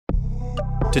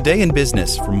Today in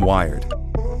Business from Wired.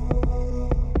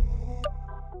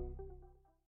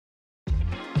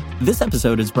 This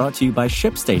episode is brought to you by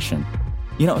ShipStation.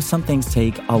 You know, some things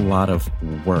take a lot of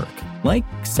work, like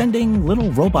sending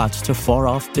little robots to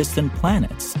far-off distant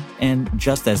planets. And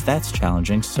just as that's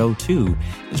challenging, so too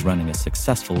is running a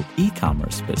successful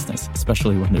e-commerce business,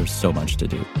 especially when there's so much to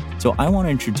do. So I want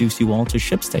to introduce you all to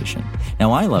ShipStation.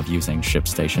 Now, I love using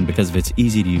ShipStation because of its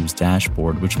easy-to-use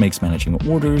dashboard, which makes managing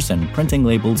orders and printing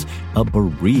labels a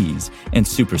breeze and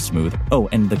super smooth. Oh,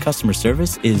 and the customer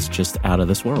service is just out of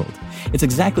this world. It's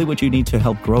exactly what you need to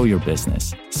help grow your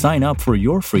business. Sign up for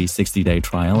your free 60-day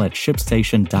trial at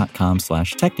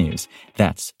shipstation.com/technews.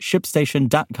 That's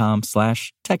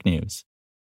shipstation.com/technews.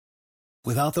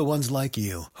 Without the ones like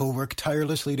you, who work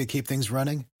tirelessly to keep things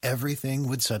running, everything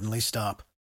would suddenly stop.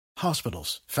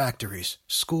 Hospitals, factories,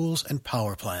 schools, and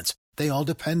power plants, they all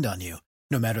depend on you.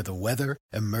 No matter the weather,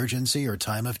 emergency, or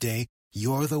time of day,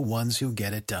 you're the ones who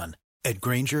get it done. At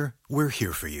Grainger, we're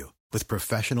here for you with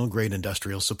professional-grade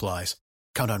industrial supplies.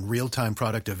 Count on real-time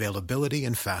product availability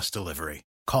and fast delivery.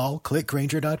 Call, click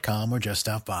Grainger.com, or just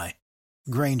stop by.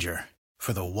 Grainger,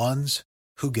 for the ones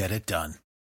who get it done.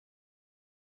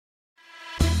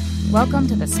 Welcome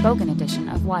to the spoken edition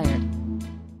of Wired.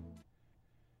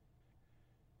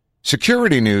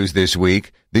 Security news this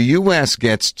week. The U.S.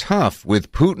 gets tough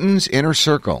with Putin's inner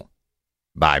circle.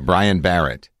 By Brian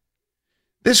Barrett.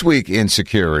 This week in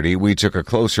security, we took a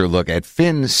closer look at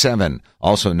Fin7,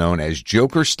 also known as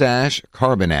JokerStash,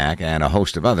 Carbanak, and a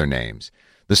host of other names.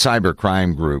 The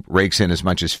cybercrime group rakes in as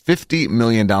much as $50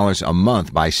 million a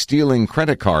month by stealing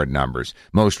credit card numbers,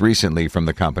 most recently from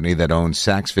the company that owns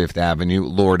Saks Fifth Avenue,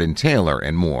 Lord & Taylor,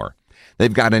 and more.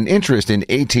 They've got an interest in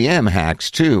ATM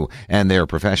hacks, too, and their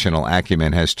professional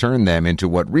acumen has turned them into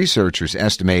what researchers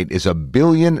estimate is $1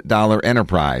 billion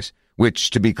enterprise,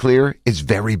 which, to be clear, is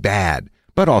very bad,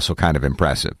 but also kind of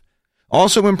impressive.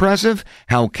 Also impressive,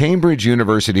 how Cambridge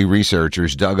University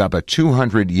researchers dug up a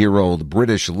 200-year-old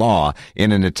British law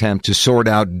in an attempt to sort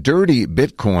out dirty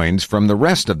bitcoins from the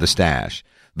rest of the stash.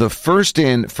 The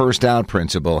first-in, first-out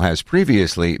principle has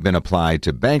previously been applied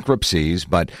to bankruptcies,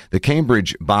 but the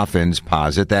Cambridge boffins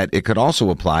posit that it could also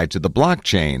apply to the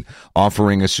blockchain,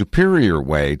 offering a superior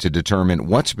way to determine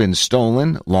what's been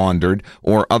stolen, laundered,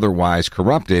 or otherwise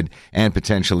corrupted, and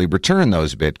potentially return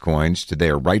those bitcoins to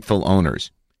their rightful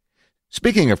owners.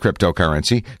 Speaking of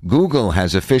cryptocurrency, Google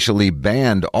has officially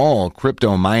banned all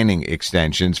crypto mining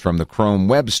extensions from the Chrome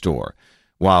Web Store.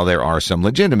 While there are some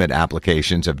legitimate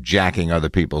applications of jacking other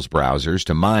people's browsers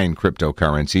to mine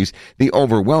cryptocurrencies, the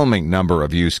overwhelming number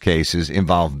of use cases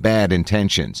involve bad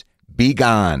intentions. Be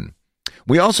gone.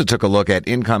 We also took a look at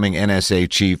incoming NSA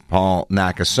Chief Paul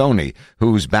Nakasone,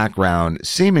 whose background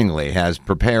seemingly has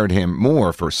prepared him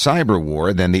more for cyber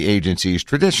war than the agency's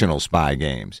traditional spy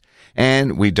games.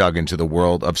 And we dug into the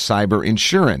world of cyber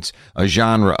insurance, a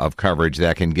genre of coverage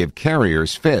that can give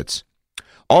carriers fits.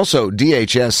 Also,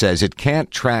 DHS says it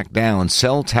can't track down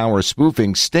cell tower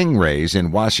spoofing stingrays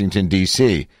in Washington,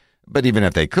 D.C. But even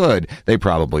if they could, they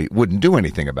probably wouldn't do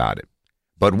anything about it.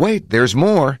 But wait, there's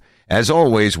more. As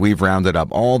always, we've rounded up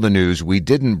all the news we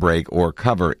didn't break or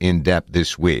cover in depth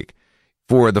this week.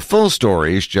 For the full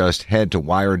stories, just head to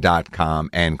Wired.com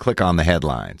and click on the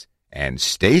headlines. And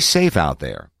stay safe out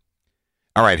there.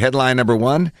 All right, headline number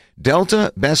one,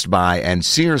 Delta, Best Buy, and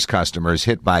Sears customers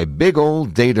hit by big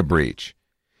old data breach.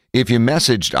 If you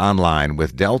messaged online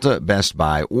with Delta, Best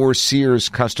Buy, or Sears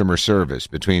customer service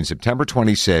between September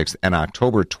 26th and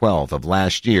October 12th of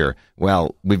last year,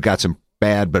 well, we've got some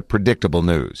bad but predictable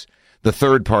news. The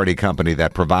third-party company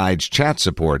that provides chat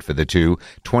support for the two,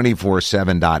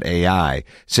 247.ai,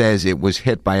 says it was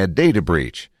hit by a data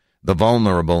breach. The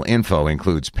vulnerable info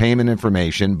includes payment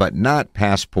information, but not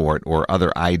passport or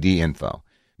other ID info.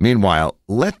 Meanwhile,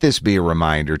 let this be a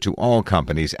reminder to all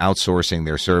companies outsourcing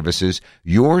their services,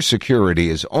 your security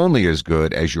is only as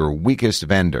good as your weakest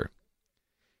vendor.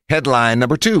 Headline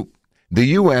number two, the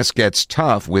U.S. gets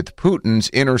tough with Putin's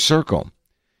inner circle.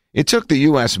 It took the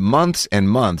U.S. months and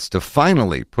months to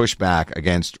finally push back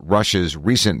against Russia's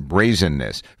recent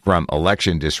brazenness, from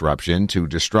election disruption to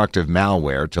destructive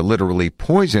malware to literally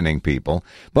poisoning people,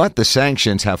 but the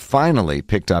sanctions have finally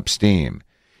picked up steam.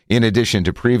 In addition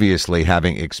to previously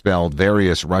having expelled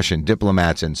various Russian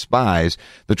diplomats and spies,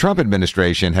 the Trump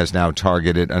administration has now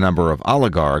targeted a number of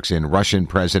oligarchs in Russian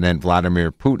President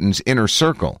Vladimir Putin's inner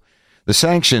circle. The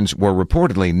sanctions were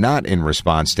reportedly not in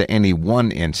response to any one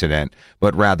incident,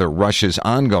 but rather Russia's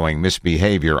ongoing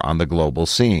misbehavior on the global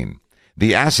scene.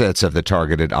 The assets of the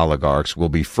targeted oligarchs will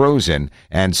be frozen,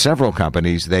 and several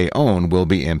companies they own will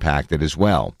be impacted as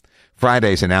well.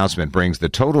 Friday's announcement brings the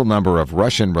total number of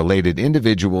Russian-related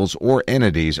individuals or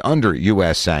entities under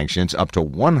U.S. sanctions up to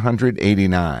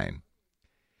 189.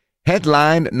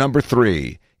 Headline number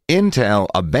 3. Intel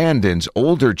abandons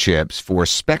older chips for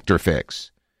Spectre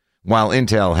fix. While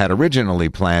Intel had originally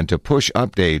planned to push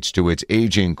updates to its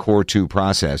aging Core 2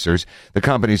 processors, the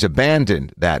company's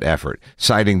abandoned that effort,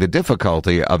 citing the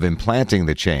difficulty of implanting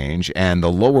the change and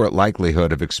the lower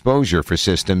likelihood of exposure for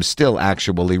systems still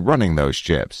actually running those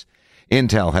chips.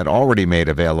 Intel had already made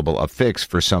available a fix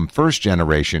for some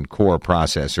first-generation Core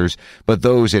processors, but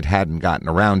those it hadn't gotten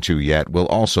around to yet will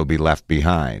also be left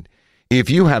behind. If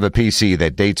you have a PC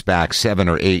that dates back 7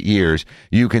 or 8 years,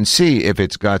 you can see if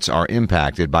its guts are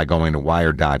impacted by going to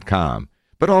Wired.com.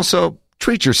 But also,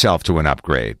 treat yourself to an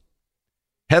upgrade.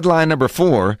 Headline number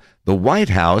 4, the White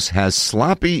House has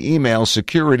sloppy email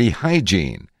security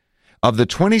hygiene. Of the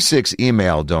 26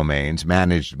 email domains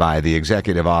managed by the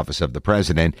Executive Office of the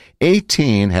President,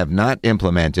 18 have not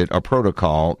implemented a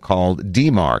protocol called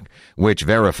DMARC, which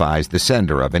verifies the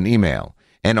sender of an email.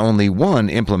 And only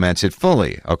 1 implements it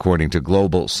fully, according to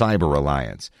Global Cyber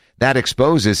Alliance. That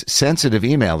exposes sensitive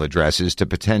email addresses to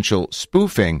potential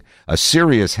spoofing, a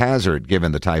serious hazard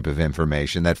given the type of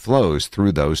information that flows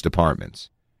through those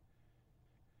departments.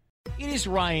 It is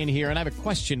Ryan here, and I have a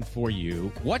question for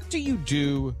you. What do you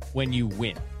do when you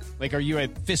win? Like, are you a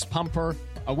fist pumper,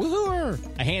 a woo-hooer,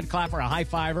 a hand clapper, a high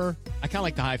fiver? I kind of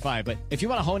like the high five, but if you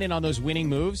want to hone in on those winning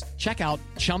moves, check out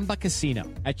Chumba Casino.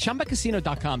 At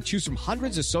ChumbaCasino.com, choose from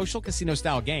hundreds of social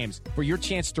casino-style games for your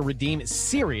chance to redeem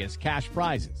serious cash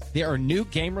prizes. There are new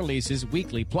game releases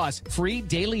weekly, plus free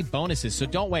daily bonuses, so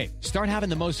don't wait. Start having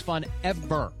the most fun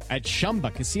ever at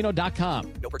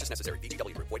ChumbaCasino.com. No purchase necessary.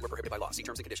 VGW Group. Void where prohibited by law. See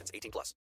terms and conditions. 18+.